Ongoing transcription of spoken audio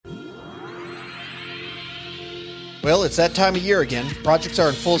Well, it's that time of year again. Projects are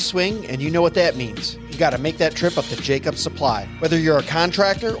in full swing, and you know what that means. You got to make that trip up to Jacobs Supply. Whether you're a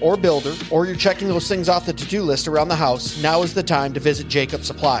contractor or builder, or you're checking those things off the to-do list around the house, now is the time to visit Jacobs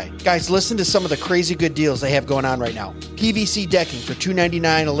Supply. Guys, listen to some of the crazy good deals they have going on right now. PVC decking for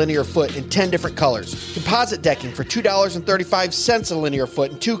 $2.99 a linear foot in 10 different colors. Composite decking for $2.35 a linear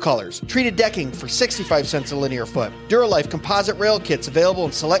foot in 2 colors. Treated decking for 65 cents a linear foot. Duralife composite rail kits available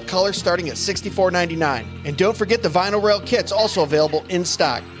in select colors starting at $64.99. And don't forget the vinyl rail kits also available in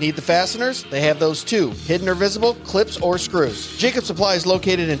stock. Need the fasteners? They have those too. Hidden or visible, clips or screws. Jacobs Supply is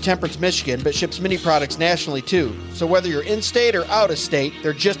located in Temperance, Michigan, but ships many products nationally too. So whether you're in-state or out-of-state,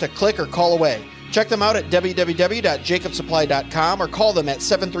 they're just a click or call away. Check them out at www.jacobsupply.com or call them at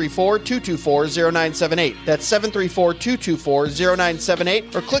 734-224-0978. That's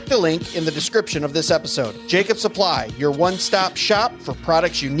 734-224-0978 or click the link in the description of this episode. Jacobs Supply, your one-stop shop for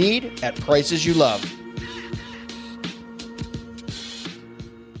products you need at prices you love.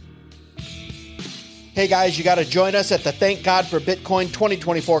 Hey guys, you got to join us at the Thank God for Bitcoin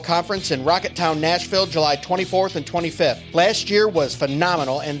 2024 conference in Rocketown, Nashville, July 24th and 25th. Last year was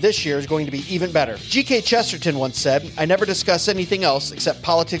phenomenal, and this year is going to be even better. G.K. Chesterton once said, "I never discuss anything else except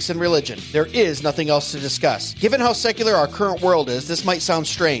politics and religion. There is nothing else to discuss." Given how secular our current world is, this might sound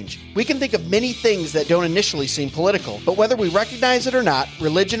strange. We can think of many things that don't initially seem political, but whether we recognize it or not,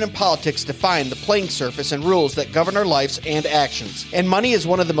 religion and politics define the playing surface and rules that govern our lives and actions. And money is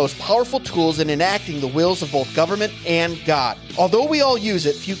one of the most powerful tools in enacting the wills of both government and God. Although we all use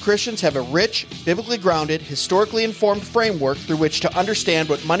it, few Christians have a rich, biblically grounded, historically informed framework through which to understand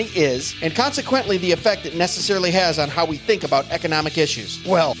what money is, and consequently the effect it necessarily has on how we think about economic issues.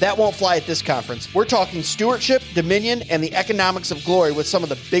 Well, that won't fly at this conference. We're talking stewardship, dominion, and the economics of glory with some of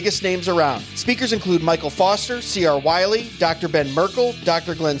the biggest names around. Speakers include Michael Foster, C.R. Wiley, Dr. Ben Merkle,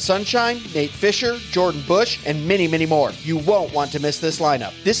 Dr. Glenn Sunshine, Nate Fisher, Jordan Bush, and many, many more. You won't want to miss this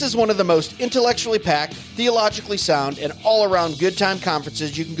lineup. This is one of the most intellectually packed, theologically sound, and all-around good time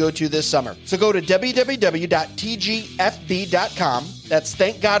conferences you can go to this summer. So go to www.tgfb.com. That's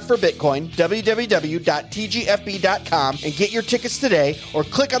Thank God for Bitcoin, www.tgfb.com, and get your tickets today, or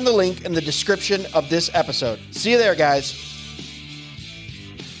click on the link in the description of this episode. See you there, guys.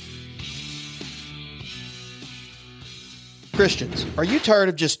 Christians, are you tired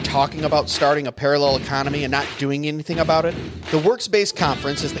of just talking about starting a parallel economy and not doing anything about it? The Works-Based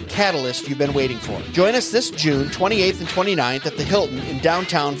Conference is the catalyst you've been waiting for. Join us this June 28th and 29th at the Hilton in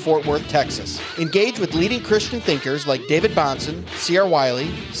downtown Fort Worth, Texas. Engage with leading Christian thinkers like David Bahnsen, C.R. Wiley,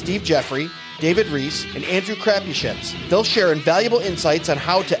 Steve Jeffrey, David Rees, and Andrew Krapuschetz. They'll share invaluable insights on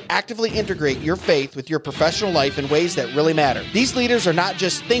how to actively integrate your faith with your professional life in ways that really matter. These leaders are not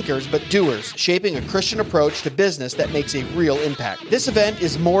just thinkers, but doers, shaping a Christian approach to business that makes a real impact. This event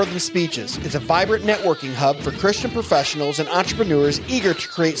is more than speeches. It's a vibrant networking hub for Christian professionals and entrepreneurs eager to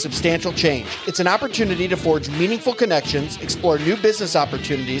create substantial change. It's an opportunity to forge meaningful connections, explore new business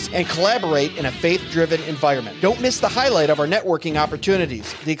opportunities, and collaborate in a faith-driven environment. Don't miss the highlight of our networking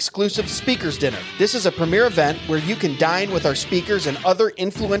opportunities, the exclusive Speakers Dinner. This is a premier event where you can dine with our speakers and other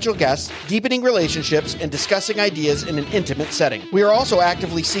influential guests, deepening relationships and discussing ideas in an intimate setting. We are also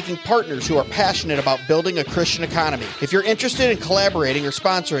actively seeking partners who are passionate about building a Christian economy. If you're interested in collaborating or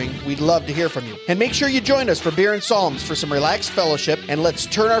sponsoring, we'd love to hear from you. And make sure you join us for beer and psalms for some relaxed fellowship, and let's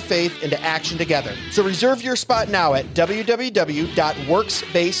turn our faith into action together. So reserve your spot now at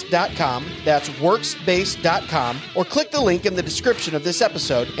www.worksbase.com. That's worksbase.com, or click the link in the description of this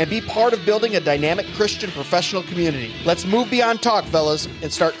episode and be part of building a dynamic Christian professional community. Let's move beyond talk, fellas,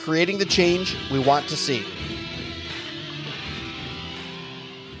 and start creating the change we want to see.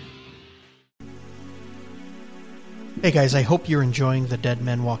 Hey guys, I hope you're enjoying the Dead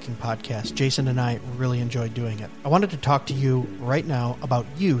Men Walking podcast. Jason and I really enjoyed doing it. I wanted to talk to you right now about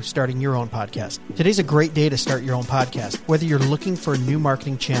you starting your own podcast. Today's a great day to start your own podcast. Whether you're looking for a new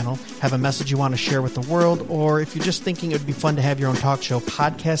marketing channel, have a message you want to share with the world, or if you're just thinking it would be fun to have your own talk show,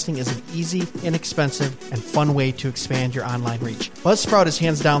 podcasting is an easy, inexpensive, and fun way to expand your online reach. Buzzsprout is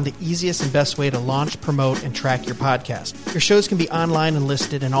hands down the easiest and best way to launch, promote, and track your podcast. Your shows can be online and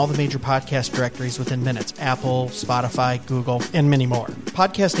listed in all the major podcast directories within minutes: Apple, Spotify, Google, and many more.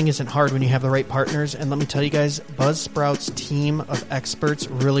 Podcasting isn't hard when you have the right partners, and let me tell you guys, Buzzsprout's team of experts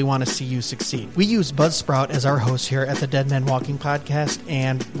really want to see you succeed. We use Buzzsprout as our host here at the Dead Men Walking podcast,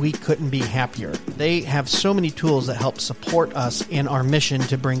 and we couldn't be happier. They have so many tools that help support us in our mission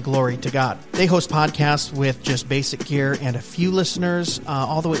to bring glory to God. They host podcasts with just basic gear and a few listeners,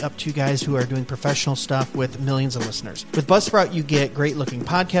 all the way up to guys who are doing professional stuff with millions of listeners. With Buzzsprout, you get great looking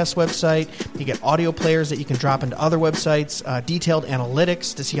podcast website, you get audio players that you can drop into other websites, detailed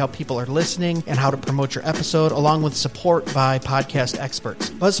analytics to see how people are listening and how to promote your episode, along with support by podcast experts.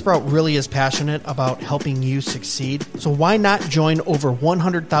 Buzzsprout really is passionate about helping you succeed, so why not join over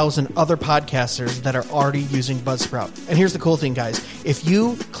 100,000 other podcasters that are already using Buzzsprout? And here's the cool thing, guys. If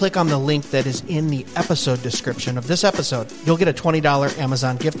you click on the link that is in the episode description of this episode, you'll get a $20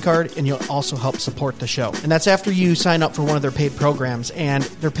 Amazon gift card, and you'll also help support the show. And that's after you sign up for one of their paid programs, and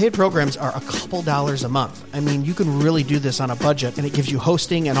their paid programs are a couple dollars a month. I mean, you can really do this on a budget, and it gives you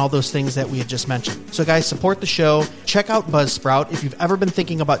hosting and all those things that we had just mentioned. So guys, support the show. Check out Buzzsprout. If you've ever been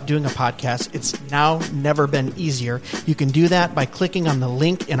thinking about doing a podcast, it's now never been easier. You can do that by clicking on the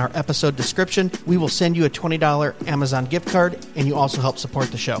link in our episode description. We will send you a $20 Amazon gift card, and you also help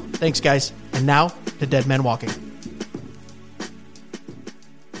support the show. Thanks, guys. And now to Dead Men Walking.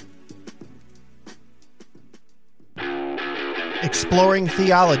 Exploring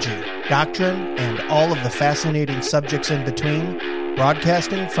theology, doctrine, and all of the fascinating subjects in between,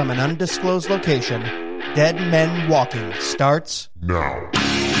 broadcasting from an undisclosed location, Dead Men Walking starts now.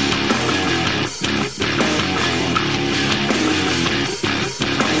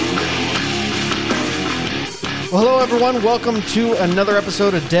 Well, hello, everyone. Welcome to another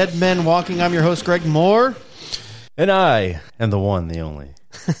episode of Dead Men Walking. I'm your host, Greg Moore. And I am the one, the only.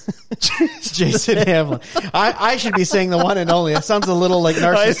 Jason Hamlin. I should be saying the one and only. It sounds a little like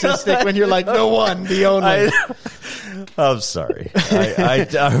narcissistic when you're like, the one, the only. I'm sorry.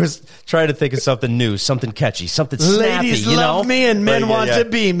 I was trying to think of something new, something catchy, something snappy. Ladies love me and men want to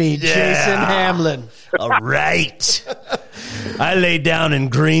be me. Yeah. Jason Hamlin. All right. I lay down in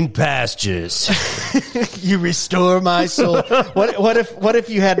green pastures. You restore my soul. What if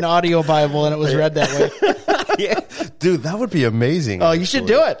you had an audio Bible and it was read that way? Yeah. Dude, that would be amazing. Oh, you should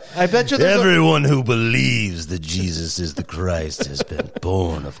do it. I bet you there's everyone who believes that Jesus is the Christ has been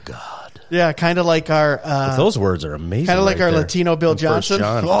born of God. Yeah, kind of like our... those words are amazing. Kind of like our Latino Bill Johnson.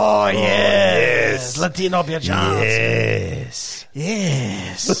 Oh, yes. Latino Bill Johnson. Yes.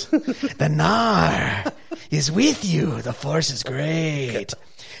 Yes. The Nar is with you. The Force is great.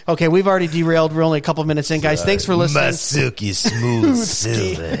 Okay, we've already derailed. We're only a couple minutes in, guys. Thanks for listening. My silky smooth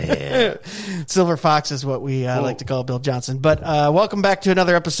silver. Silver Fox is what we like to call Bill Johnson. But welcome back to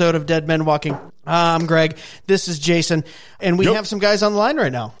another episode of Dead Men Walking. I'm Greg. This is Jason. And we have some guys on the line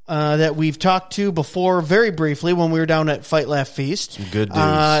right now that we've talked to before very briefly when we were down at Fight Laugh Feast. Some good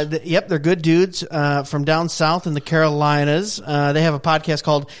dudes. Yep, they're good dudes from down south in the Carolinas. They have a podcast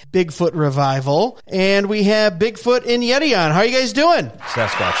called Bigfoot Revival. And we have Bigfoot and Yeti on. How are you guys doing?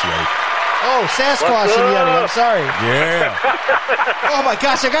 Sasquatch Yeti. Oh, Sasquatch and Yeti. I'm sorry. Yeah. Oh, my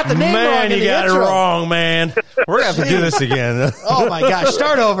gosh. I got the name wrong. Man, you got it wrong, man. We're going to have to do this again. Oh, my gosh.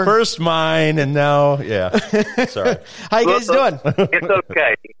 Start over. First mine, and now, yeah. Sorry. How you guys doing? It's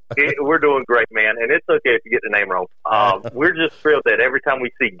okay. We're doing great, man. And it's okay if you get the name wrong. We're just thrilled that every time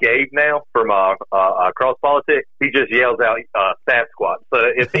we see Gabe now from Cross Politics, he just yells out Sasquatch. So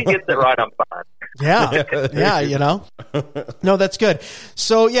if he gets it right, I'm fine. Yeah, you know. No, that's good.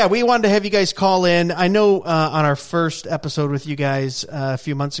 So, yeah, we wanted to have you guys call in. I know on our first episode with you guys a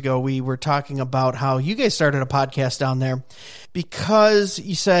few months ago, we were talking about how you guys started a podcast down there because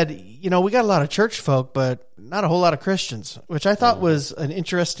you said, you know, we got a lot of church folk, but not a whole lot of Christians, which I thought was an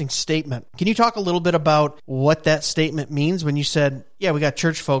interesting statement. Can you talk a little bit about what that statement means when you said, yeah, we got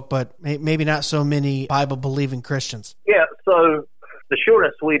church folk, but maybe not so many Bible-believing Christians? Yeah, so the short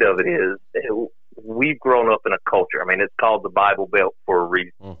and sweet of it is we've grown up in a culture. I mean, it's called the Bible Belt for a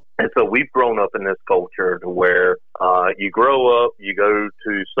reason. And so we've grown up in this culture to where you grow up, you go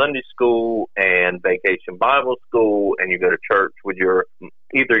to Sunday school and vacation Bible school, and you go to church with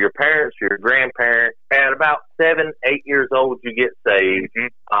either your parents or your grandparents. At about 7, 8 years old, you get saved.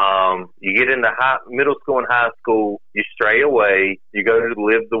 You get into middle school and high school, you stray away, you go to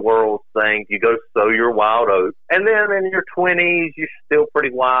live the world thing, you go sow your wild oats. And then in your 20s, you're still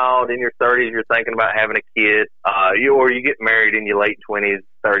pretty wild. In your 30s, you're thinking about having a kid. Or you get married in your late 20s,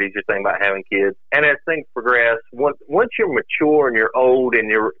 30s, you're thinking about having kids. And as things progress, once you're mature and you're old and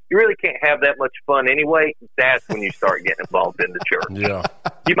you really can't have that much fun anyway, that's when you start getting involved in the church. Yeah.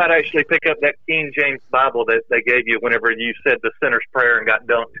 You might actually pick up that King James Bible that they gave you whenever you said the sinner's prayer and got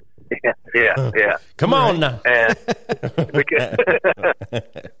dunked. Yeah. Come on now. And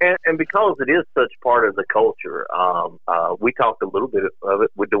because it is such part of the culture, we talked a little bit of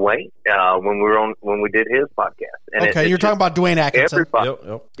it with Dwayne when we did his podcast. And okay, you're talking about Dwayne Atkinson. Everybody,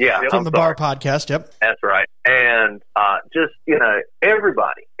 yep. Yeah, from the Bar podcast. Yep, that's right. And just,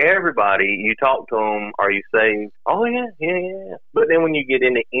 everybody, you talk to them, are you saved? Oh, yeah. But then when you get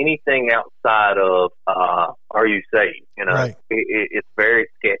into anything outside of, are you saved? Right. It's very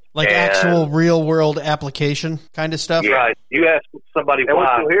sketchy. Like actual real world application kind of stuff? Yeah. Right. You ask somebody why.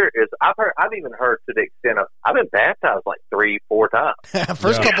 What you'll hear is, I've even heard to the extent of, I've been baptized like 3-4 times.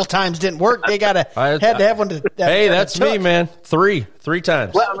 First couple times didn't work. They had to have one to. Hey, that's me, man. Three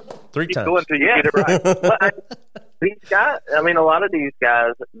times. Well, 3 times. Go until you get it right. But these guys, a lot of these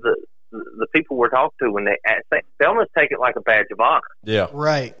guys, the people we're talking to, when they almost take it like a badge of honor. Yeah.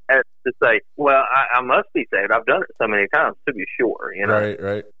 Right. As to say, well, I must be saved. I've done it so many times to be sure,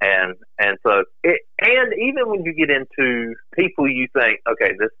 Right. And so, and even when you get into people, you think,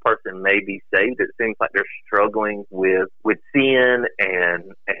 okay, this person may be saved. It seems like they're struggling with sin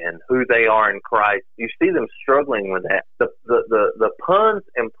and who they are in Christ. You see them struggling with that. The puns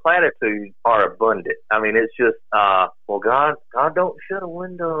and platitudes are abundant. It's just, well, God don't shut a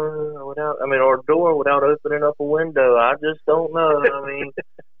window or a door without opening up a window. I just don't know.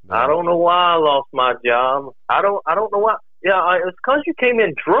 I don't know why I lost my job. I don't know why. Yeah, it's because you came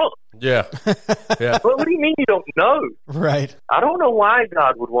in drunk. Yeah. But what do you mean you don't know? Right. I don't know why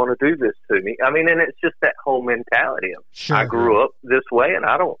God would want to do this to me. And it's just that whole mentality of, sure. I grew up this way, and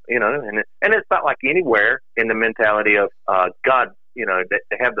I don't, and it's not like anywhere in the mentality of God.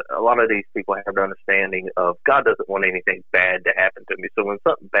 They have a lot of these people have the understanding of God doesn't want anything bad to happen to me. So when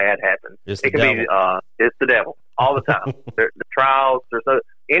something bad happens, it's the devil all the time. The trials,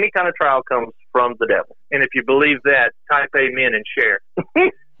 any kind of trial comes from the devil. And if you believe that, type amen and share.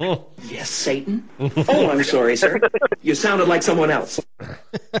 Yes, Satan. Oh, I'm sorry, sir. You sounded like someone else.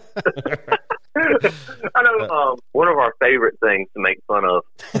 I know one of our favorite things to make fun of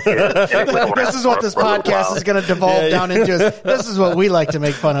is, this is what this podcast is going to devolve down into. This is what we like to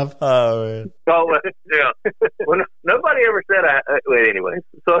make fun of. Oh, man. Oh, yeah. Well, nobody ever said wait, anyway.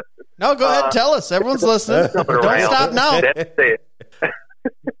 So, no, go ahead and tell us. Everyone's listening. Don't stop now. That's it.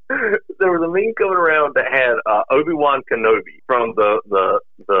 There was a meme coming around that had Obi-Wan Kenobi from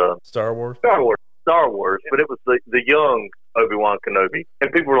the Star Wars, but it was the young Obi-Wan Kenobi,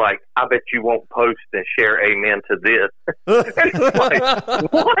 and people were like, "I bet you won't post and share amen to this." And it's like,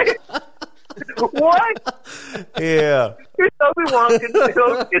 what? What? Yeah. It's Obi-Wan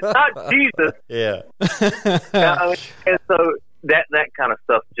Kenobi. It's not Jesus. Yeah. And so that kind of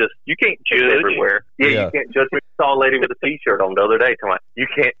stuff, just you can't judge everywhere. Yeah, you can't judge me. I saw a lady with a T-shirt on the other day telling me, "You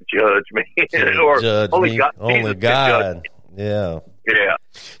can't judge me." Or judge only me. God. Only God. Yeah. Yeah.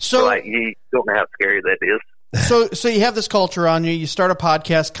 So you don't know how scary that is. So you have this culture on you. You start a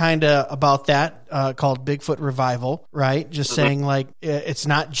podcast kind of about that called Bigfoot Revival, right? Just saying like it's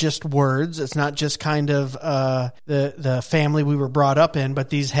not just words. It's not just kind of the family we were brought up in, but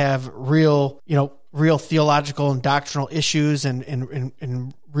these have real theological and doctrinal issues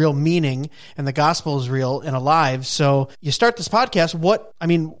and real meaning, and the gospel is real and alive. So you start this podcast.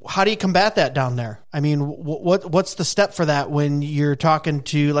 How do you combat that down there? What's the step for that when you're talking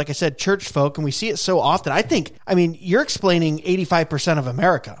to, like I said, church folk, and we see it so often? You're explaining 85% of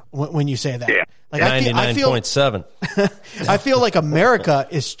America when you say that. Yeah. Like 99.7. I feel like America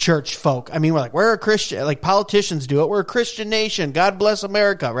is church folk. We're like, we're a Christian, like politicians do it. We're a Christian nation. God bless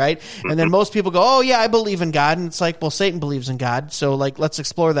America, right? And then most people go, oh yeah, I believe in God. And it's like, well, Satan believes in God. So like, let's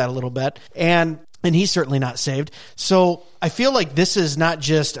explore that a little bit. And he's certainly not saved. So I feel like this is not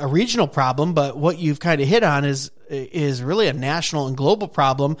just a regional problem, but what you've kind of hit on is really a national and global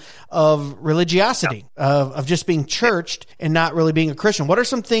problem of religiosity, of just being churched and not really being a Christian. What are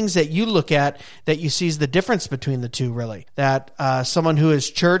some things that you look at that you see is the difference between the two, really? That someone who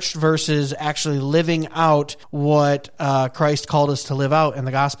is churched versus actually living out what Christ called us to live out in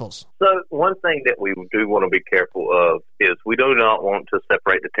the Gospels? So one thing that we do want to be careful of is we do not want to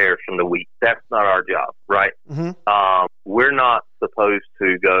separate the tares from the wheat. That's not our job, right? Mm-hmm. We're not supposed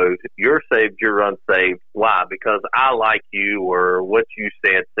to go, you're saved, you're unsaved. Why? Because I like you, or what you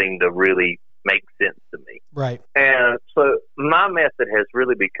said seemed to really make sense to me. Right. And so my method has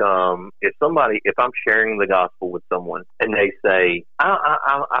really become, if I'm sharing the gospel with someone and they say,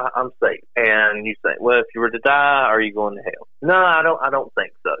 I'm saved, and you say, well, if you were to die, are you going to hell? No, I don't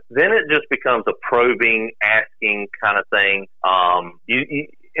think so. Then it just becomes a probing, asking kind of thing.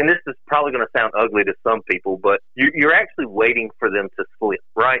 And this is probably going to sound ugly to some people, but you're actually waiting for them to slip,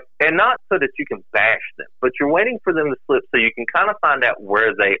 right? And not so that you can bash them, but you're waiting for them to slip so you can kind of find out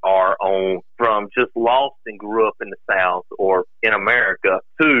where they are on from just lost and grew up in the South or in America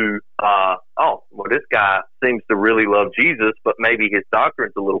to, this guy seems to really love Jesus, but maybe his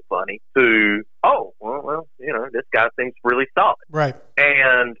doctrine's a little funny, to, this guy seems really solid. Right.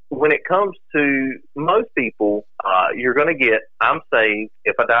 And when it comes to most people, you're going to get, I'm saved.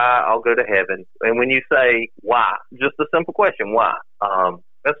 If I die, I'll go to heaven. And when you say, why? Just a simple question, why?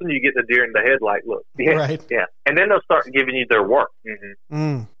 That's when you get the deer in the headlight look. Yeah, Right. Yeah. And then they'll start giving you their work.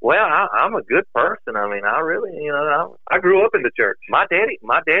 Mm-hmm. Well, I'm a good person. I mean, I really, I grew up in the church. My daddy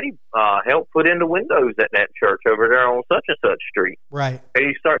helped put in the windows at that church over there on such and such street. Right. And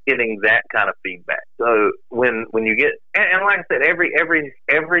you start getting that kind of feedback. So when you get, and like I said, every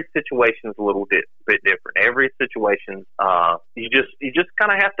situation is a little bit different. Every situation, you just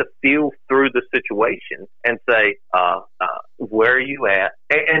kind of have to feel through the situation and say, where are you at?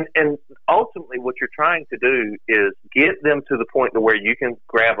 And ultimately what you're trying to do is get them to the point to where you can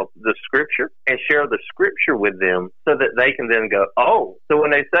grab the scripture and share the scripture with them so that they can then go, oh, so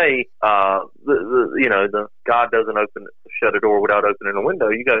when they say, the God doesn't shut a door without opening a window,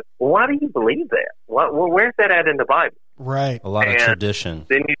 you go, well, why do you believe that? Where's that at in the Bible? Right. A lot of tradition.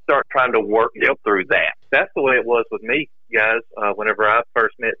 Then you start trying to work through that. That's the way it was with me, guys. Whenever I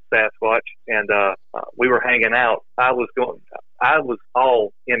first met Sasquatch and we were hanging out, I was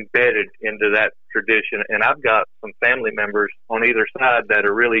all embedded into that tradition, and I've got some family members on either side that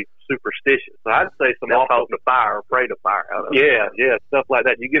are really superstitious. So I'd say some off the fire, afraid of fire. Yeah, stuff like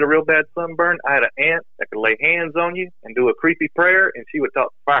that. You get a real bad sunburn. I had an aunt that could lay hands on you and do a creepy prayer, and she would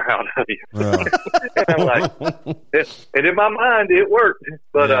talk fire out of you. And I'm like, and in my mind, it worked.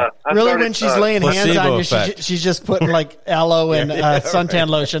 But when she's laying hands on you, she's just putting like aloe and suntan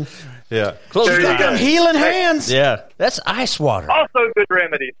lotion. Yeah. She's got them healing hands. Yeah. That's ice water. Also good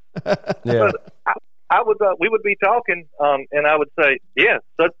remedies. Yeah. But we would be talking, and I would say, yeah,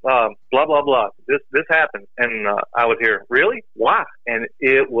 such, blah, blah, blah. This happened. And I would hear, really? Why? And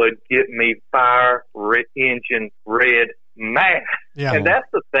it would get me fire, engine, red, mad. Yeah. And that's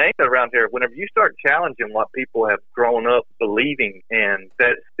the thing around here. Whenever you start challenging what people have grown up believing, and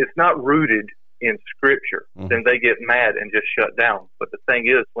that it's not rooted in scripture, then they get mad and just shut down. But the thing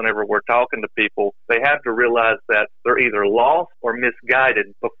is, whenever we're talking to people, they have to realize that they're either lost or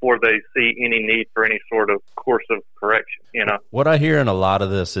misguided before they see any need for any sort of course of correction. What I hear in a lot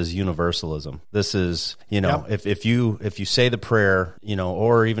of this is universalism. This is, if you say the prayer,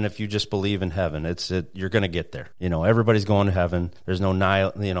 or even if you just believe in heaven, you're going to get there. Everybody's going to heaven. There's no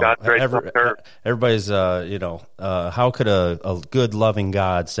everybody's how could a good loving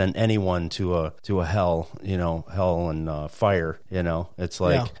God send anyone to a hell, hell and fire, it's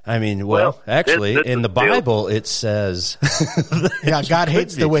like, actually in the Bible it says, God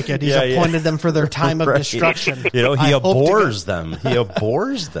hates the wicked. He's appointed them for their time of destruction. He abhors them. He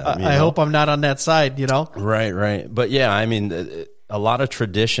abhors them. I hope I'm not on that side, Right. But a lot of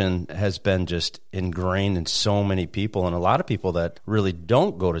tradition has been just ingrained in so many people, and a lot of people that really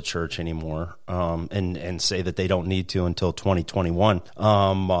don't go to church anymore, and say that they don't need to until 2021.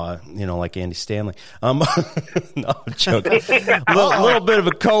 Like Andy Stanley. No, I'm joking. little bit of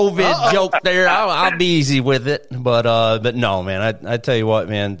a COVID joke there. I'll be easy with it, but no, man. I tell you what,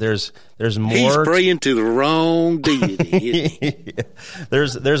 man. There's more. He's praying to the wrong deity.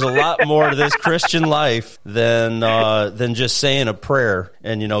 There's a lot more to this Christian life than just saying a prayer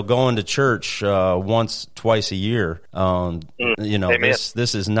and going to church twice a year.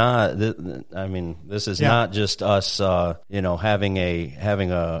 This is not. This is not just us. Having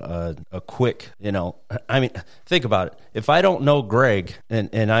a quick. Think about it. If I don't know Greg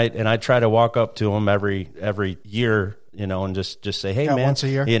and I try to walk up to him every year, and just say, hey, man, once a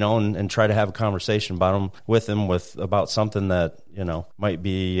year, and try to have a conversation with him about something that, might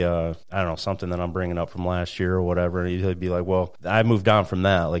be, something that I'm bringing up from last year or whatever. And he'd be like, well, I moved on from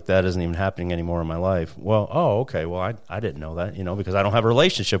that. Like, that isn't even happening anymore in my life. Well, oh, okay. Well, I didn't know that, because I don't have a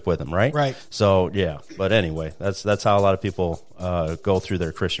relationship with him. Right. Right. So, yeah. But anyway, that's how a lot of people go through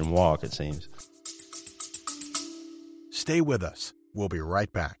their Christian walk, it seems. Stay with us. We'll be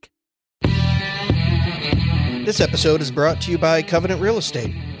right back. This episode is brought to you by Covenant Real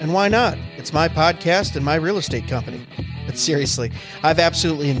Estate. And why not? It's my podcast and my real estate company. But seriously, I've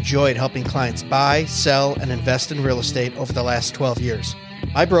absolutely enjoyed helping clients buy, sell, and invest in real estate over the last 12 years.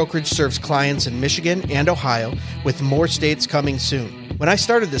 My brokerage serves clients in Michigan and Ohio, with more states coming soon. When I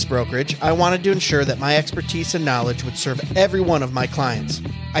started this brokerage, I wanted to ensure that my expertise and knowledge would serve every one of my clients.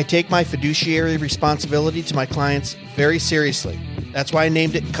 I take my fiduciary responsibility to my clients very seriously. That's why I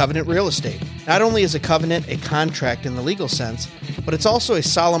named it Covenant Real Estate. Not only is a covenant a contract in the legal sense, but it's also a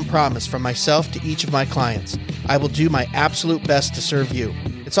solemn promise from myself to each of my clients. I will do my absolute best to serve you.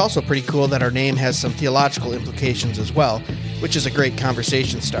 It's also pretty cool that our name has some theological implications as well, which is a great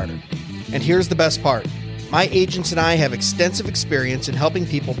conversation starter. And here's the best part. My agents and I have extensive experience in helping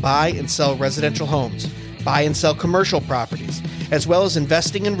people buy and sell residential homes, buy and sell commercial properties, as well as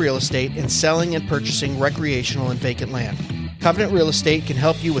investing in real estate and selling and purchasing recreational and vacant land. Covenant Real Estate can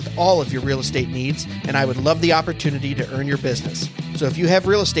help you with all of your real estate needs, and I would love the opportunity to earn your business. So if you have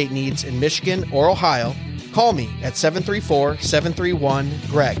real estate needs in Michigan or Ohio, call me at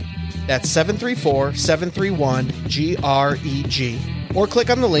 734-731-GREG. That's 734-731-GREG. Or click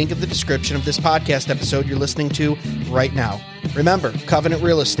on the link in the description of this podcast episode you're listening to right now. Remember, Covenant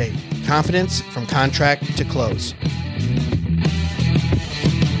Real Estate. Confidence from contract to close.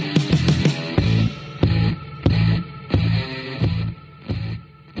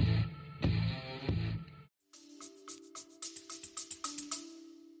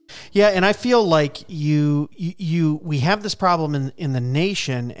 Yeah, and I feel like we have this problem in the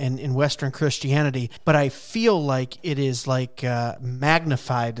nation and in Western Christianity, but I feel like it is like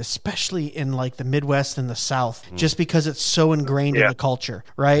magnified, especially in like the Midwest and the South, just because it's so ingrained in the culture,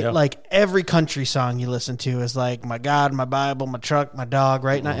 right? Yeah. Like every country song you listen to is like, my God, my Bible, my truck, my dog,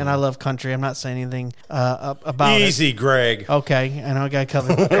 right? And I love country. I'm not saying anything about Easy, it. Greg. Okay, I know I got a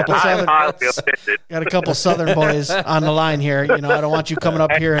couple Southern boys on the line here. You know, I don't want you coming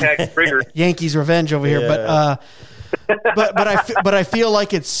up here and Yankees revenge over here, but I feel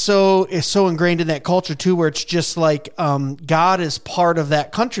like it's so ingrained in that culture too, where it's just like God is part of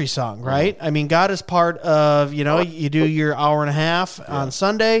that country song, right? I mean, God is part of, you know, you do your hour and a half on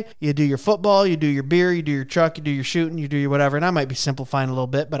Sunday, you do your football, you do your beer, you do your truck, you do your shooting, you do your whatever. And I might be simplifying a little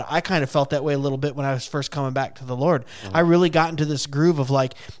bit, but I kind of felt that way a little bit when I was first coming back to the Lord. I really got into this groove of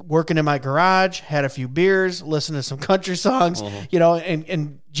like working in my garage, had a few beers, listened to some country songs, you know,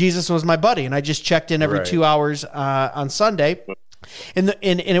 and Jesus was my buddy, and I just checked in every 2 hours on Sunday. And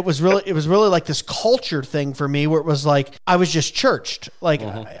it was really like this culture thing for me, where it was like I was just churched, like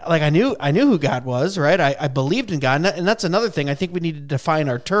I knew who God was, right? I believed in God, and that's another thing. I think we need to define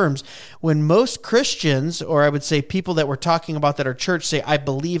our terms. When most Christians, or I would say people that we're talking about that are church, say I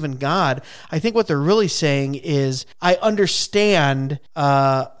believe in God, I think what they're really saying is I understand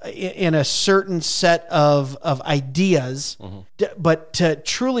in a certain set of ideas, but to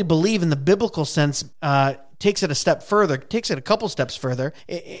truly believe in the biblical sense. Takes it a couple steps further,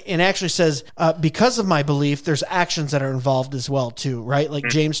 and actually says, because of my belief, there's actions that are involved as well too, right? Like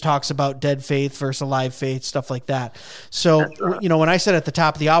James talks about dead faith versus alive faith, stuff like that. So, you know, when I said at the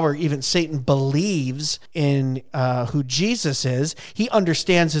top of the hour, even Satan believes in who Jesus is, he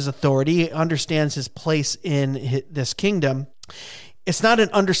understands his authority, he understands his place in this kingdom. It's not an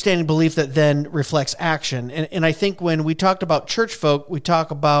understanding belief that then reflects action. And I think when we talked about church folk, we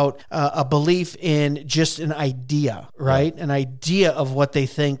talk about a belief in just an idea, right? An idea of what they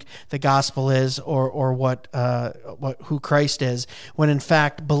think the gospel is, or what who Christ is, when in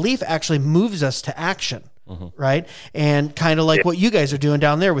fact belief actually moves us to action. Right. And kind of like what you guys are doing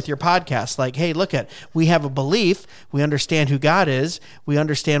down there with your podcast, like, hey, we have a belief, we understand who God is, we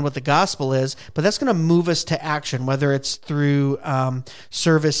understand what the gospel is, but that's going to move us to action, whether it's through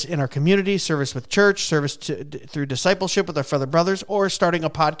service in our community, service with church, service through discipleship with our fellow brothers, or starting a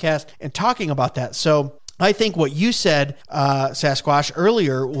podcast and talking about that. So I think what you said, Sasquatch,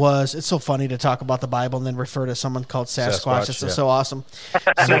 earlier was, it's so funny to talk about the Bible and then refer to someone called Sasquatch. It's so awesome.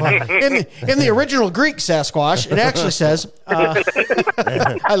 So, in the original Greek Sasquatch, it actually says,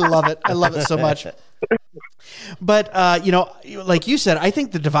 I love it. I love it so much. But, you know, like you said, I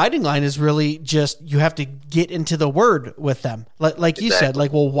think the dividing line is really just you have to get into the word with them. Like you said,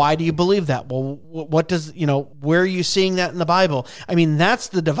 like, well, why do you believe that? Well, what does, you know, where are you seeing that in the Bible? I mean, that's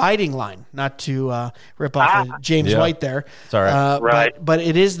the dividing line, not to rip off of James White there. It's all right. Right. But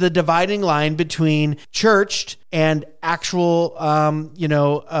it is the dividing line between churched and actual,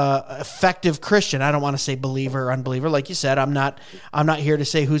 effective Christian. I don't want to say believer or unbeliever. Like you said, I'm not here to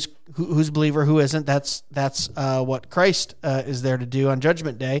say who's believer, who isn't. That's what Christ is there to do on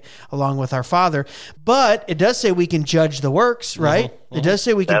Judgment Day, along with our Father. But it does say we can judge the works, right? It does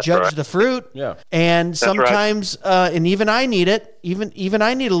say we can judge the fruit. Yeah. And sometimes, and even I need it. Even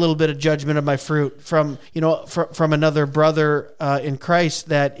I need a little bit of judgment of my fruit from another brother in Christ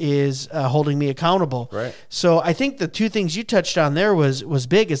that is holding me accountable. Right. So I think the two things you touched on there was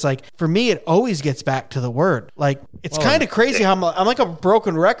big. It's like, for me, it always gets back to the word. Like, it's kind of crazy how I'm like a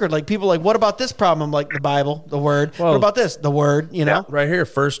broken record. Like, people are like, what about this problem? I'm like, the Bible, the word. What about this? The word, you know? Right here,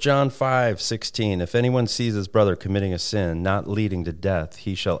 1 John 5:16. If anyone sees his brother committing a sin not leading to death,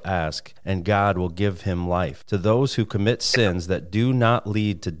 he shall ask, and God will give him life. To those who commit sins that do not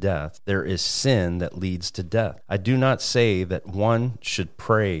lead to death, there is sin that leads to death. I do not say that one should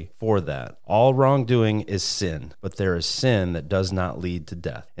pray for that. All wrongdoing is sin, but there is sin that does not lead to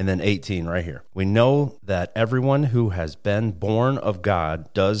death. And then 18 right here. We know that everyone who has been born of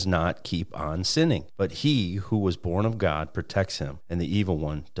God does not keep on sinning, but he who was born of God protects him, and the evil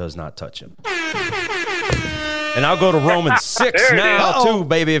one does not touch him. And I'll go to Romans 6 now, too,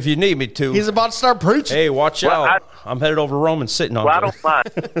 baby, if you need me to. He's about to start preaching. Hey, watch out. I'm headed over to Romans sitting on I don't mind.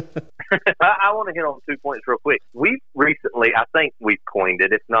 I want to hit on 2 points real quick. We've recently, I think we've coined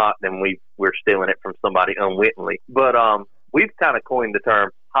it. If not, then we're stealing it from somebody unwittingly. But we've kind of coined the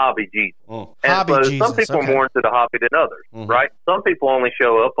term hobby Jesus. And hobby so Jesus. Some people are more into the hobby than others, right? Some people only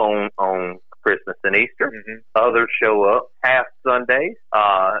show up on Christmas and Easter. Others show up half Sundays,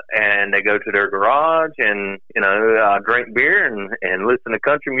 and they go to their garage and drink beer and listen to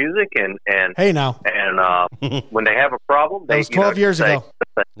country music and hey now, and when they have a problem, that was 12 years ago.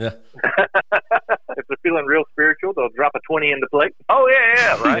 Yeah. If they're feeling real spiritual, they'll drop a 20 in the plate. Oh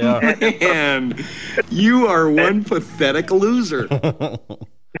yeah, right. Yeah. Man, you are one pathetic loser.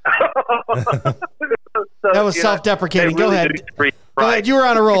 That was self-deprecating. Go ahead. Go ahead. You were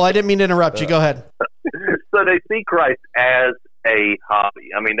on a roll. I didn't mean to interrupt you. Go ahead. So they see Christ as a hobby.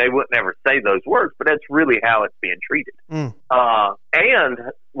 I mean, they wouldn't ever say those words, but that's really how it's being treated. And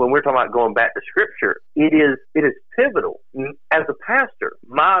when we're talking about going back to Scripture, it is pivotal. As a pastor,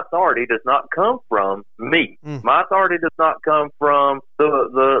 my authority does not come from me. My authority does not come from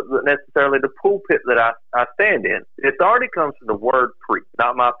the necessarily the pulpit that I stand in. The authority comes from the word preached,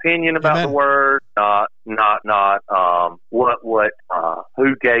 not my opinion about the word, not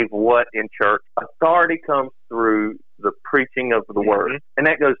who gave what in church. Authority comes through the preaching of the word, and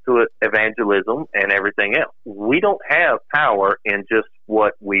that goes to evangelism and everything else. We don't have power in just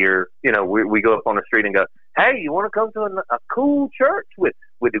what we go up on the street and go, hey, you want to come to a cool church with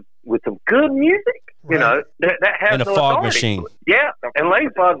some good music? Right. You know, that has and no a fog authority. machine. Yeah, and lay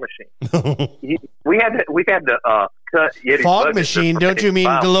fog machine. we had to cut Yeti's fog machine. Don't you mean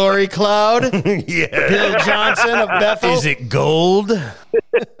Glory Cloud? Yeah, Bill Johnson of Bethel. Is it gold?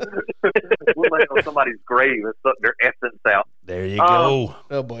 We'll lay on somebody's grave and suck their essence out. There you go.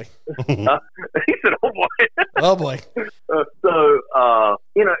 Oh boy. He said, "Oh boy." Oh boy.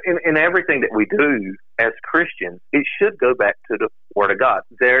 In everything that we do as Christians, it should go back to the Word of God.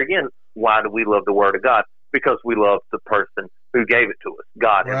 There again, why do we love the Word of God? Because we love the person who gave it to us,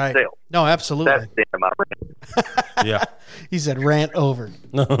 God Himself. No, absolutely. That's the end of my rant. Yeah. He said rant over.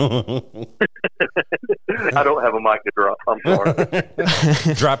 I don't have a mic to drop. I'm sorry.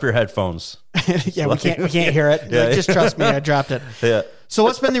 Drop your headphones. Yeah, we can't hear it. Yeah. Just trust me, I dropped it. Yeah. So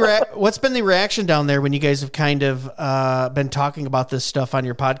what's been the reaction down there when you guys have kind of been talking about this stuff on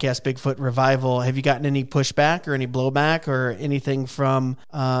your podcast, Bigfoot Revival? Have you gotten any pushback or any blowback or anything from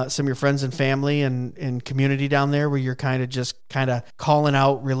some of your friends and family and community down there where you're kind of calling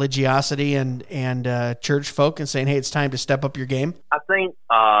out religiosity and church folk and saying, hey, it's time to step up your game? I think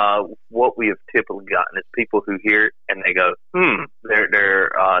what we have typically gotten is people who hear it and they go,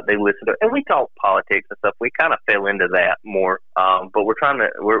 they listen to it. And we talk politics and stuff. We kind of fell into that more, but we're trying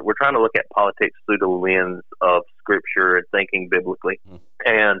to look at politics through the lens of Scripture and thinking biblically.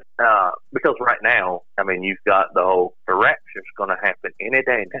 And because right now, I mean, you've got the whole the rapture's going to happen any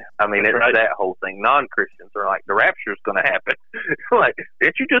day now. I mean, it's that whole thing. Non-Christians are like, the rapture's going to happen. Like,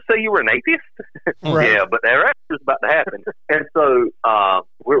 didn't you just say you were an atheist? Right. Yeah, but the rapture's about to happen. And so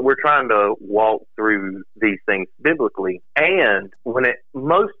we're trying to walk through these things biblically. And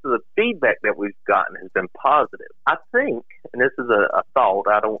most of the feedback that we've gotten has been positive. I think, and this is a thought,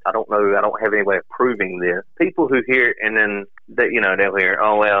 I don't know, I don't have any way of proving this. People who hear it and then they'll hear,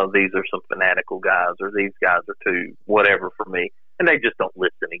 oh well, these are some fanatical guys, or these guys are too whatever for me, and they just don't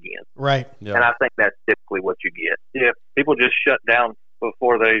listen again. Right. Yeah. And I think that's typically what you get. Yeah, people just shut down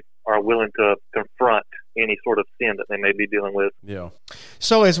before they are willing to confront any sort of sin that they may be dealing with. Yeah.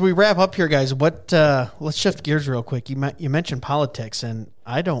 So as we wrap up here, guys, let's shift gears real quick. You mentioned politics, and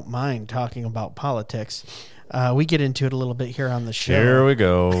I don't mind talking about politics. We get into it a little bit here on the show. Here we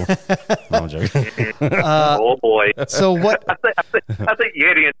go. No, I'm joking. Oh boy! So what? I think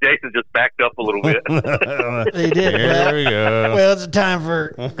Yeti and Jason just backed up a little bit. They did. Here we go. Well, it's time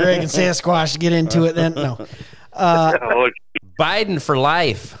for Greg and Sasquatch to get into it. Then no. Biden for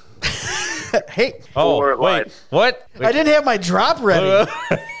life. Hey. For wait. life. What? I didn't have my drop ready.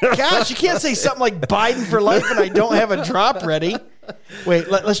 Gosh, you can't say something like Biden for life and I don't have a drop ready. Wait,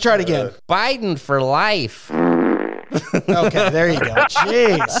 let's try it again. Biden for life. Okay, there you go.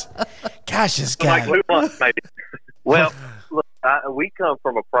 Jeez. Gosh, this guy. Like, maybe. Well, look, we come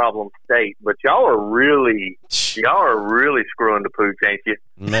from a problem state, but y'all are really screwing the pooch, ain't you?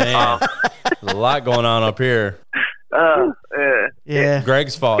 Man, there's a lot going on up here. Yeah.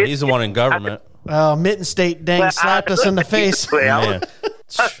 Greg's fault. He's the one in government. Oh, Mitten State slapped us in the face. Man.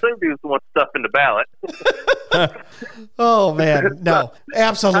 I assumed he was the one stuffing the ballot. Oh, man. No,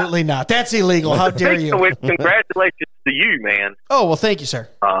 absolutely not. That's illegal. How dare you? Congratulations to you, man. Oh, well, thank you, sir.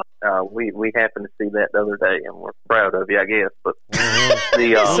 We happened to see that the other day, and we're proud of you, I guess. But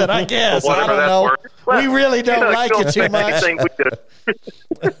he said, I guess. I don't know. We really don't like you too much.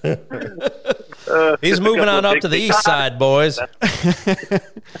 He's moving on up to the east side, boys.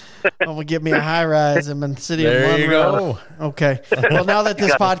 I'm going to give me a high rise in the city of There you Monroe. go. Okay. Well, now that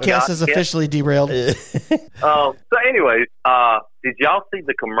this podcast is officially derailed. So anyway, did y'all see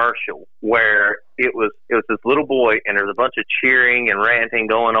the commercial where it was this little boy and there's a bunch of cheering and ranting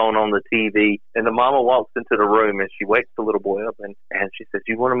going on the TV, and the mama walks into the room and she wakes the little boy up and she says,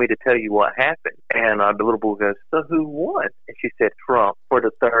 "You wanted me to tell you what happened?" And the little boy goes, "So who won?" And she said, "Trump for the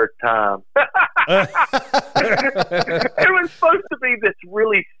third time." It was supposed to be this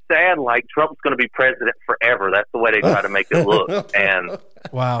really sad, like Trump's going to be president forever. That's the way they try to make it look. And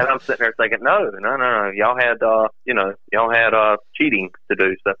wow. And I'm sitting there thinking, no. Y'all had cheating to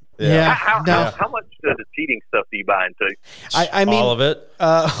do. So yeah. How much of the cheating stuff do you buy into? I mean, all of it.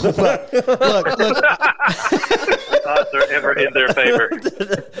 Look. Odds are ever in their favor.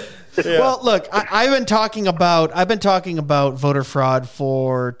 Yeah. Well, look, I've been talking about voter fraud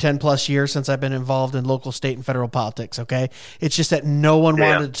for 10 plus years since I've been involved in local, state, and federal politics. Okay, it's just that no one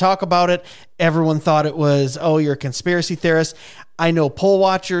wanted to talk about it. Everyone thought it was, oh, you're a conspiracy theorist. I know poll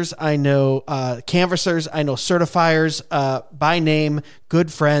watchers, I know canvassers, I know certifiers by name,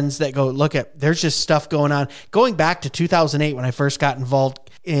 good friends that go, look at, there's just stuff going on. Going back to 2008 when I first got involved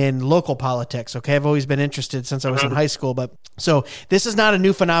in local politics. Okay. I've always been interested since I was in high school, but so this is not a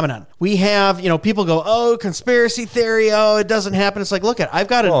new phenomenon. We have, people go, oh, conspiracy theory. Oh, it doesn't happen. It's like, look at, I've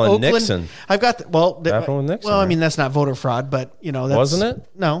got an Oakland. Nixon. I've got, happened with Nixon, I mean, that's not voter fraud, but that's, wasn't it?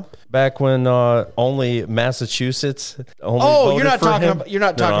 No. Back when only Massachusetts only you're voted not for talking him?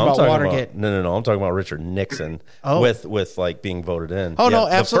 about Watergate. No. I'm talking about Richard Nixon with like being voted in. Oh, no,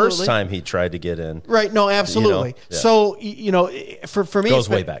 absolutely. The first time he tried to get in. Right. No, absolutely. So, for me, goes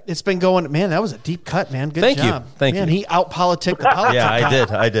way back. It's been going, man, that was a deep cut, man. Good Thank job. you. Thank you. Man, he out-politicked the politics.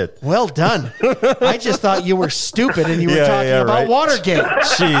 Yeah, I did. Well done. I just thought you were stupid and you were talking about Watergate.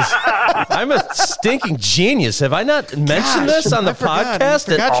 Jeez. I'm a stinking genius. Have I not mentioned this on the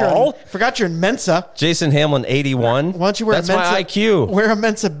podcast at all? Forgot you're in Mensa. Jason Hamlin, 81. Why don't you wear That's a Mensa? my IQ. Wear a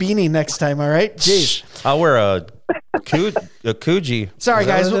Mensa beanie next time, all right? Jeez. I'll wear a Coogee. Sorry,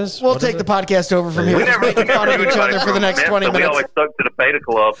 guys. We'll take the podcast over from here. We're making fun of each other for the next 20 minutes. We always stuck to the Beta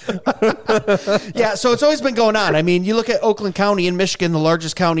Club. Yeah, so it's always been going on. I mean, you look at Oakland County in Michigan, the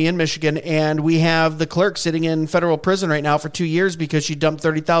largest county in Michigan, and we have the clerk sitting in federal prison right now for 2 years because she dumped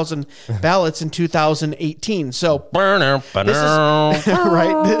 30,000 ballots in 2018. So, this is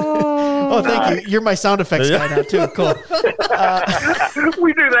right. Oh, thank you. You're my sound effects guy now, too. Cool.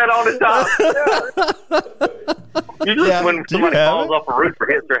 We do that all the time. Usually when somebody falls off a roof or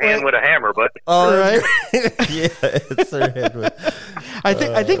hits their hand with a hammer, but all right. Yeah, it's their head with.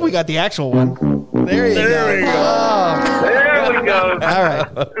 I think we got the actual one. There you go. Oh. There we go. All right.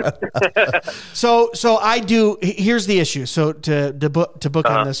 So I do. Here's the issue. So to book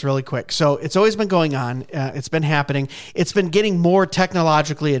on this really quick. So it's always been going on. It's been happening. It's been getting more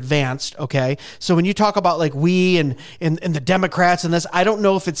technologically advanced. Okay. So when you talk about like we and the Democrats and this, I don't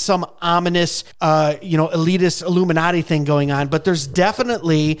know if it's some ominous, elitist Illuminati thing going on, but there's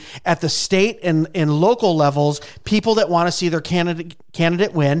definitely at the state and local levels people that want to see their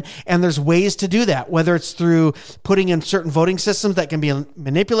candidate win, and there's ways to do that, whether it's through putting in certain voting systems that can be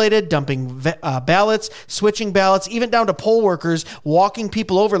manipulated, dumping ballots, switching ballots, even down to poll workers walking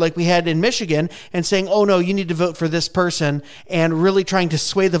people over like we had in Michigan and saying, oh no, you need to vote for this person, and really trying to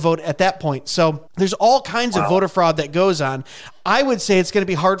sway the vote at that point. So there's all kinds of voter fraud that goes on. I would say it's going to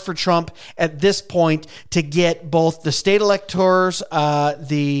be hard for Trump at this point to get both the state electors,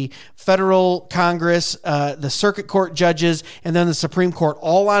 the federal Congress, the circuit court judges, and then the Supreme Court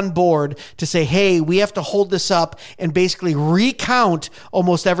all on board to say, hey, we have to hold this up and basically recount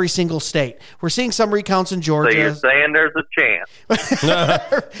almost every single state. We're seeing some recounts in Georgia. So you're saying there's a chance. Oh,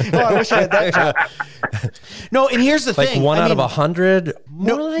 I wish I had that job. No, and here's the thing. Like one out of 100?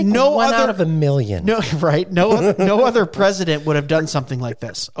 No one out of a million. No, right. No other president would have done something like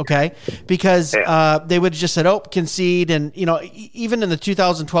this, okay? Because they would have just said, concede. And, even in the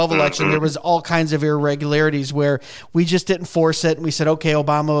 2012 election, there was all kinds of irregularities where we just didn't force it. And we said, okay,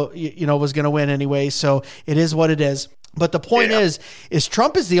 Obama, was going to win anyway. So it is what it is. But the point is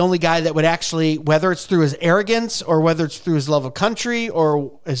Trump is the only guy that would actually, whether it's through his arrogance or whether it's through his love of country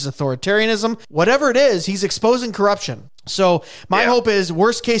or his authoritarianism, whatever it is, he's exposing corruption. So my hope is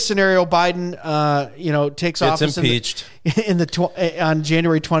worst case scenario, Biden, takes office impeached on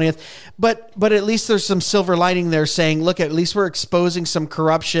January 20th. But at least there's some silver lining there saying, look, at least we're exposing some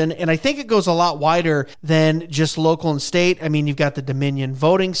corruption. And I think it goes a lot wider than just local and state. I mean, you've got the Dominion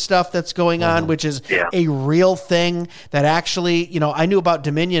voting stuff that's going on, which is a real thing that actually, I knew about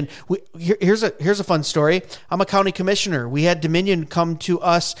Dominion. Here's a fun story. I'm a county commissioner. We had Dominion come to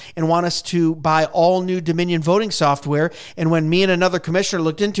us and want us to buy all new Dominion voting software. And when me and another commissioner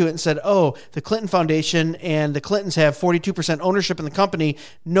looked into it and said, oh, the Clinton Foundation and the Clintons have 42% ownership in the company,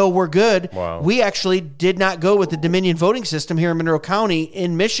 no, we're good. Wow. We actually did not go with the Dominion voting system here in Monroe County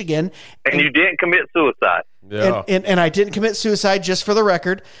in Michigan. And you didn't commit suicide. Yeah. And I didn't commit suicide, just for the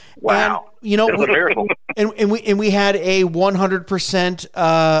record. Wow. And, it was a miracle. And we had a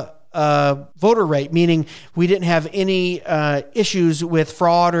 100% voter rate, meaning we didn't have any issues with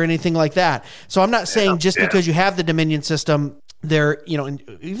fraud or anything like that. So I'm not saying just because you have the Dominion system, there, and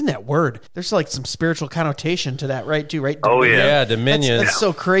even that word, there's like some spiritual connotation to that, right? Too, right? Oh yeah, Dominion. That's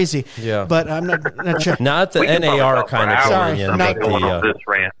so crazy. Yeah, but I'm not sure. Not the NAR kind of Dominion,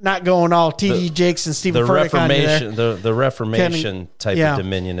 not going all T.D. Jakes and Stephen Furtick on you there. The Reformation type of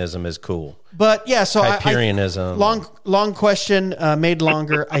Dominionism is cool. But yeah, so Hyperionism. Long question made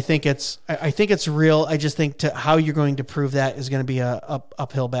longer. I think it's real. I just think how you're going to prove that is going to be a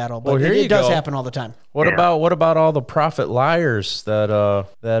uphill battle. But it does happen all the time. What about all the prophet liars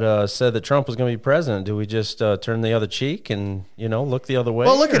that said that Trump was going to be president? Do we just turn the other cheek and look the other way?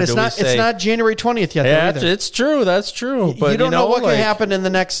 Well, look at it. It's not January 20th yet. Yeah, it's true. That's true. But you don't know what can happen in the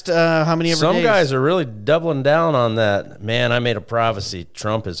next how many days. Some guys are really doubling down on that. Man, I made a prophecy.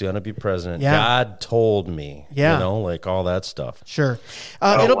 Trump is going to be president. Yeah. God told me. Yeah. Like all that stuff. Sure.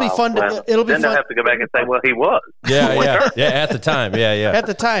 It'll be fun. It'll be fun. Then they'll have to go back and say, well, he was. Yeah. At the time. Yeah. At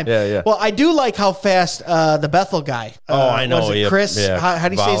the time. Yeah. Well, I do like how fast the Bethel guy. I know. Was it Chris? Yeah. How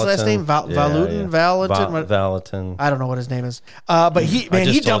do you say his last name? Valentin? Valentin. I don't know what his name is. But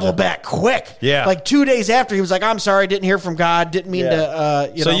he doubled back quick. Yeah. Like 2 days after, he was like, I'm sorry, didn't hear from God. Didn't mean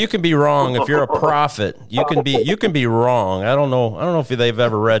to. So you can be wrong if you're a prophet. You can be wrong. I don't know if they've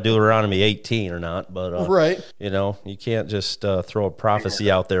ever read Deuteronomy 18 or not, but right. You can't just throw a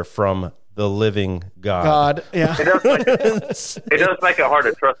prophecy out there from the living God. Yeah. It does make it hard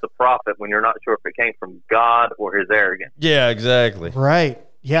to trust a prophet when you're not sure if it came from God or his arrogance. Yeah, exactly. Right.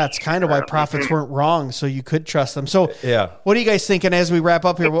 Yeah, it's kind of why prophets weren't wrong, so you could trust them. So, what are you guys thinking as we wrap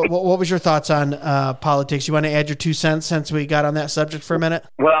up here? What was your thoughts on politics? You want to add your 2 cents since we got on that subject for a minute?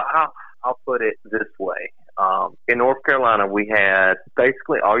 Well, I'll put it this way. In North Carolina, we had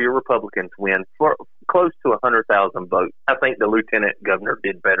basically all your Republicans win for close to 100,000 votes. I think the lieutenant governor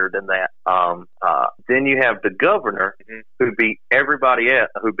did better than that. Then you have the governor who beat everybody else,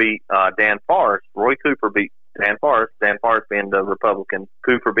 who beat Dan Forrest. Roy Cooper beat Dan Forrest being the Republican,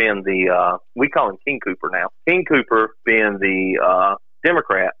 Cooper being the, we call him King Cooper now. King Cooper being the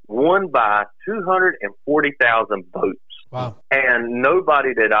Democrat, won by 240,000 votes. Wow. And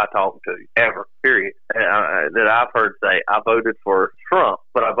nobody that I talked to ever, period, that I've heard say, I voted for Trump,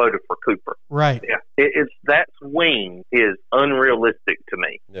 but I voted for Cooper. Right. Yeah. It's that swing is unrealistic to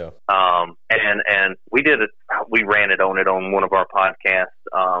me. Yeah. And we ran it on one of our podcasts,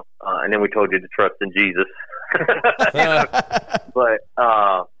 and then we told you to trust in Jesus. But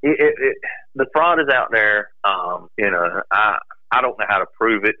the fraud is out there. I don't know how to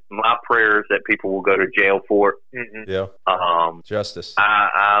prove it. My prayer is that people will go to jail for it. Yeah. Justice.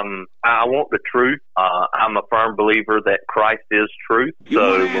 I want the truth. I'm a firm believer that Christ is truth.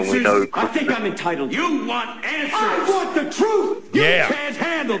 So when we know, I think I'm entitled. You want answers? I want the truth. You can't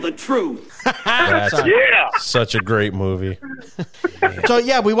handle the truth. Such a great movie. So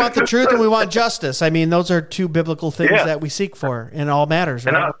we want the truth and we want justice. I mean, those are two biblical things that we seek for in all matters,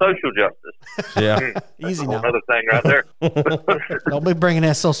 right? And not social justice. Yeah. Easy now. Another thing right there. Don't be bringing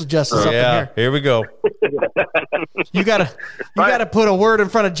that social justice up in here. Here we go. You gotta put a word in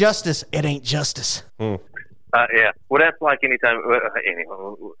front of justice. It ain't justice. Well, that's like anytime.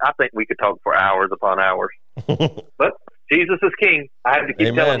 I think we could talk for hours upon hours. But Jesus is king. I have to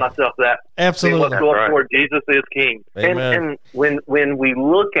keep telling myself that. Absolutely. Let's go up for Jesus is king. Amen. And when we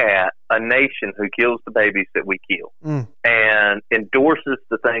look at a nation who kills the babies that we kill and endorses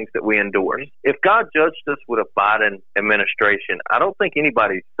the things that we endorse, if God judged us with a Biden administration, I don't think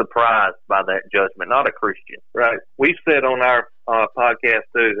anybody's surprised by that judgment, not a Christian. Right. We said on our podcast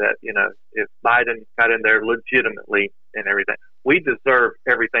too that, if Biden got in there legitimately and everything. We deserve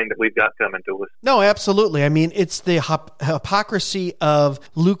everything that we've got coming to us. No, absolutely. I mean, it's the hypocrisy of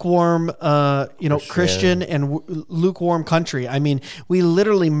lukewarm, Christian and lukewarm country. I mean, we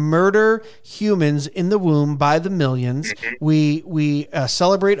literally murder humans in the womb by the millions. Mm-hmm. We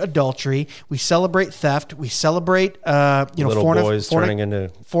celebrate adultery. We celebrate theft. We celebrate, boys turning into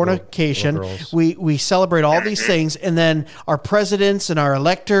fornication. Little we celebrate all these things, and then our presidents and our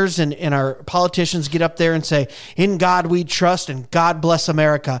electors and our politicians get up there and say, "In God we trust," and God bless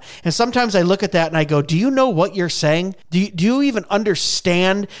America. And sometimes I look at that and I go, do you know what you're saying? Do you even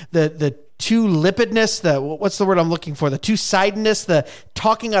understand the two-lippedness, what's the word I'm looking for? The two-sidedness, the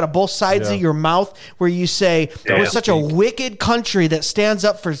talking out of both sides of your mouth, where you say, we're such a wicked country that stands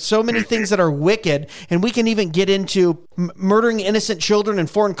up for so many things that are wicked, and we can even get into murdering innocent children in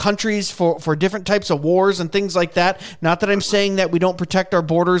foreign countries for different types of wars and things like that. Not that I'm saying that we don't protect our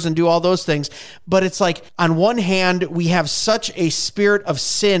borders and do all those things, but it's like, on one hand, we have such a spirit of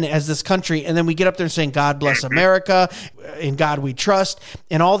sin as this country, and then we get up there and saying, God bless America, in God we trust,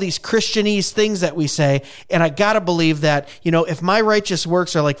 and all these Christianese things that we say. And I got to believe that, if my righteous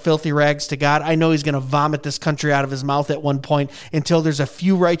works are like filthy rags to God, I know he's going to vomit this country out of his mouth at one point, until there's a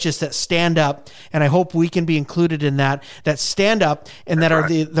few righteous that stand up. And I hope we can be included in that stand up and that are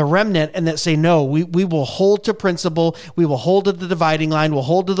the remnant, and that say, no, we will hold to principle. We will hold to the dividing line. We'll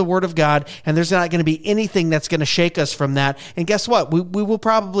hold to the word of God. And there's not going to be anything that's going to shake us from that. And guess what? We will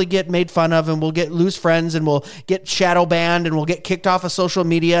probably get made fun of, and we'll lose friends, and we'll get shadow banned, and we'll get kicked off of social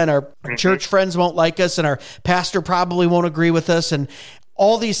media, and our church friends won't like us, and our pastor probably won't agree with us, and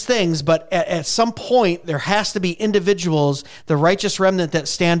all these things. But at some point, there has to be individuals, the righteous remnant, that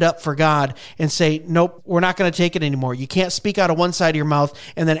stand up for God and say, nope, we're not going to take it anymore. You can't speak out of one side of your mouth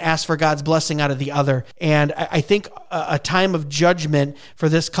and then ask for God's blessing out of the other. And I think a time of judgment for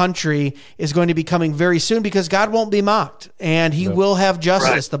this country is going to be coming very soon, because God won't be mocked, and he will have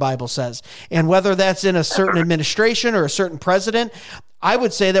justice, the Bible says. And whether that's in a certain administration or a certain president, I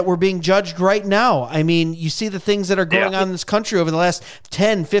would say that we're being judged right now. I mean, you see the things that are going on in this country over the last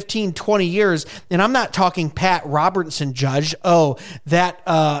 10, 15, 20 years. And I'm not talking Pat Robertson judge. Oh, that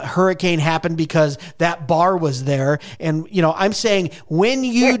hurricane happened because that bar was there. And, I'm saying when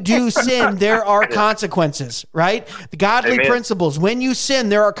you do sin, there are consequences, right? The godly principles. When you sin,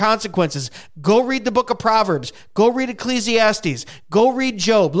 there are consequences. Go read the book of Proverbs. Go read Ecclesiastes. Go read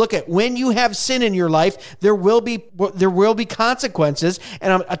Job. Look at, when you have sin in your life, there will be consequences.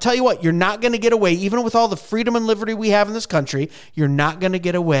 And I'll tell you what, you're not going to get away, even with all the freedom and liberty we have in this country, you're not going to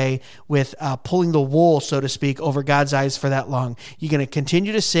get away with pulling the wool, so to speak, over God's eyes for that long. You're going to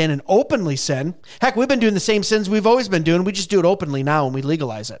continue to sin and openly sin. Heck, we've been doing the same sins we've always been doing. We just do it openly now and we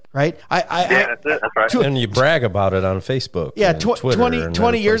legalize it, right? That's right. And you brag about it on Facebook. Yeah, and Twitter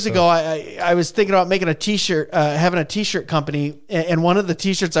 20 years ago, I was thinking about making a T-shirt, having a T-shirt company, and one of the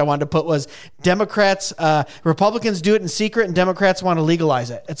T-shirts I wanted to put was, Democrats, Republicans do it in secret, and Democrats want to legalize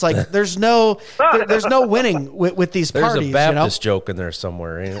it. It's like there's no winning with these parties. There's a Baptist joke in there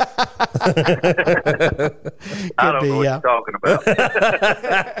somewhere. Ain't it? I don't know what you're talking about.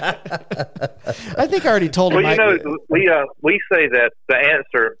 I think I already told him. We say that the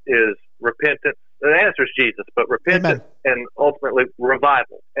answer is repentance. The answer is Jesus, but repentance and ultimately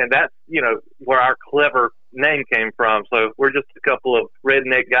revival. And that's, where our clever name came from. So we're just a couple of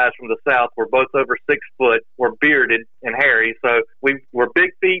redneck guys from the South. We're both over 6 foot. We're bearded and hairy. So we're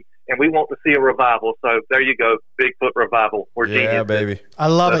big feet, and we want to see a revival. So there you go, Bigfoot revival. We're genius. Yeah, baby. I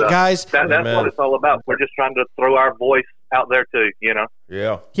love it, guys. That's what it's all about. We're just trying to throw our voice out there too, Yeah.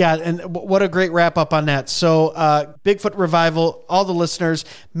 Yeah, and what a great wrap up on that. So Bigfoot Revival, all the listeners,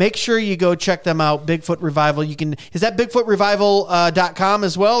 make sure you go check them out, Bigfoot Revival. Is that BigfootRevival.com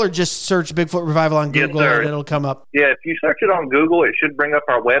as well, or just search Bigfoot Revival on Google and it'll come up? Yeah, if you search it on Google, it should bring up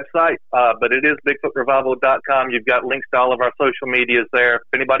our website, but it is BigfootRevival.com. You've got links to all of our social medias there. If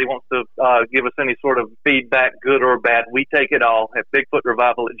anybody wants to give us any sort of feedback, good or bad, we take it all at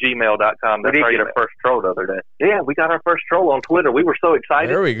BigfootRevival@gmail.com. That's our first troll the other day. Yeah, we got our first troll on Twitter. We were so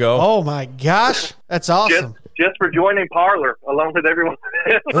excited. There we go. Oh my gosh, that's awesome. Just for joining Parler along with everyone.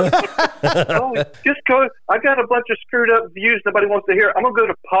 Just go. I got a bunch of screwed up views nobody wants to hear. I'm gonna go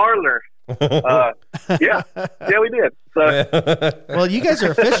to Parler. Yeah, we did. So, well, you guys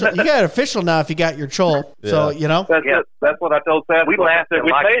are official. You got official now if you got your troll. Yeah. So that's what I told Sam. We laughed and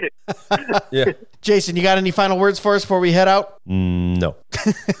we made it. Yeah. Jason, you got any final words for us before we head out? No.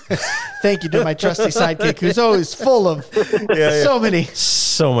 Thank you to my trusty sidekick, who's always full of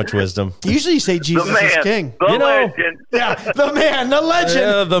so much wisdom. Usually you say Jesus is king. The legend. Yeah, the man, the legend.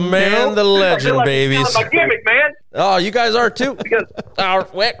 Yeah, the man, the legend, babies. My gimmick, man. Oh, you guys are too? We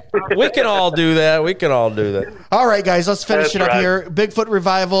can all do that. We can all do that. All right, guys, let's finish it up here. Bigfoot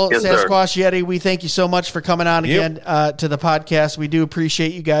Revival, yes, Sasquatch Yeti, we thank you so much for coming on again to the podcast. We do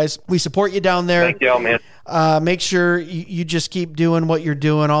appreciate you guys. We support you down there. Thank you, man. Make sure you just keep doing what you're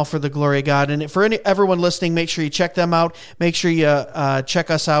doing, all for the glory of God. And for everyone listening, make sure you check them out. Make sure you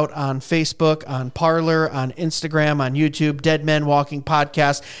check us out on Facebook, on Parler, on Instagram, on YouTube, Dead Men Walking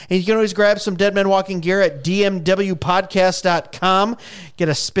Podcast. And you can always grab some Dead Men Walking gear at dmwpodcast.com. Get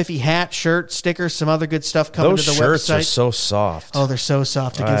a spiffy hat, shirt, stickers, some other good stuff coming to the website. Those shirts are so soft. Oh, they're so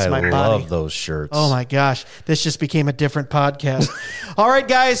soft against my body. I love those shirts. Oh, my gosh. This just became a different podcast. All right,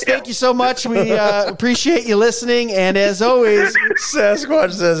 guys, thank you so much. We appreciate you listening, and as always,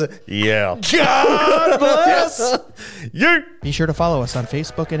 Sasquatch says it. Yeah. God bless. You. Be sure to follow us on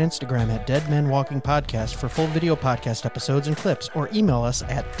Facebook and Instagram at Dead Men Walking Podcast for full video podcast episodes and clips, or email us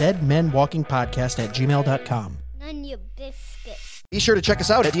at deadmenwalkingpodcast@gmail.com. None your biscuit. Be sure to check us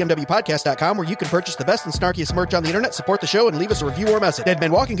out at dmwpodcast.com, where you can purchase the best and snarkiest merch on the internet, support the show, and leave us a review or message. Dead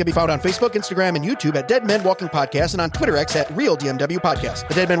Men Walking can be found on Facebook, Instagram, and YouTube at Dead Men Walking Podcast, and on Twitter X at Real DMW Podcast.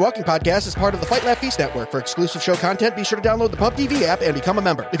 The Dead Men Walking Podcast is part of the Fight Laugh Feast Network. For exclusive show content, be sure to download the Pub TV app and become a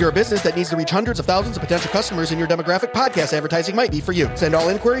member. If you're a business that needs to reach hundreds of thousands of potential customers in your demographic, podcast advertising might be for you. Send all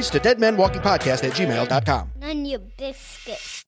inquiries to deadmenwalkingpodcast@gmail.com. None your biscuit.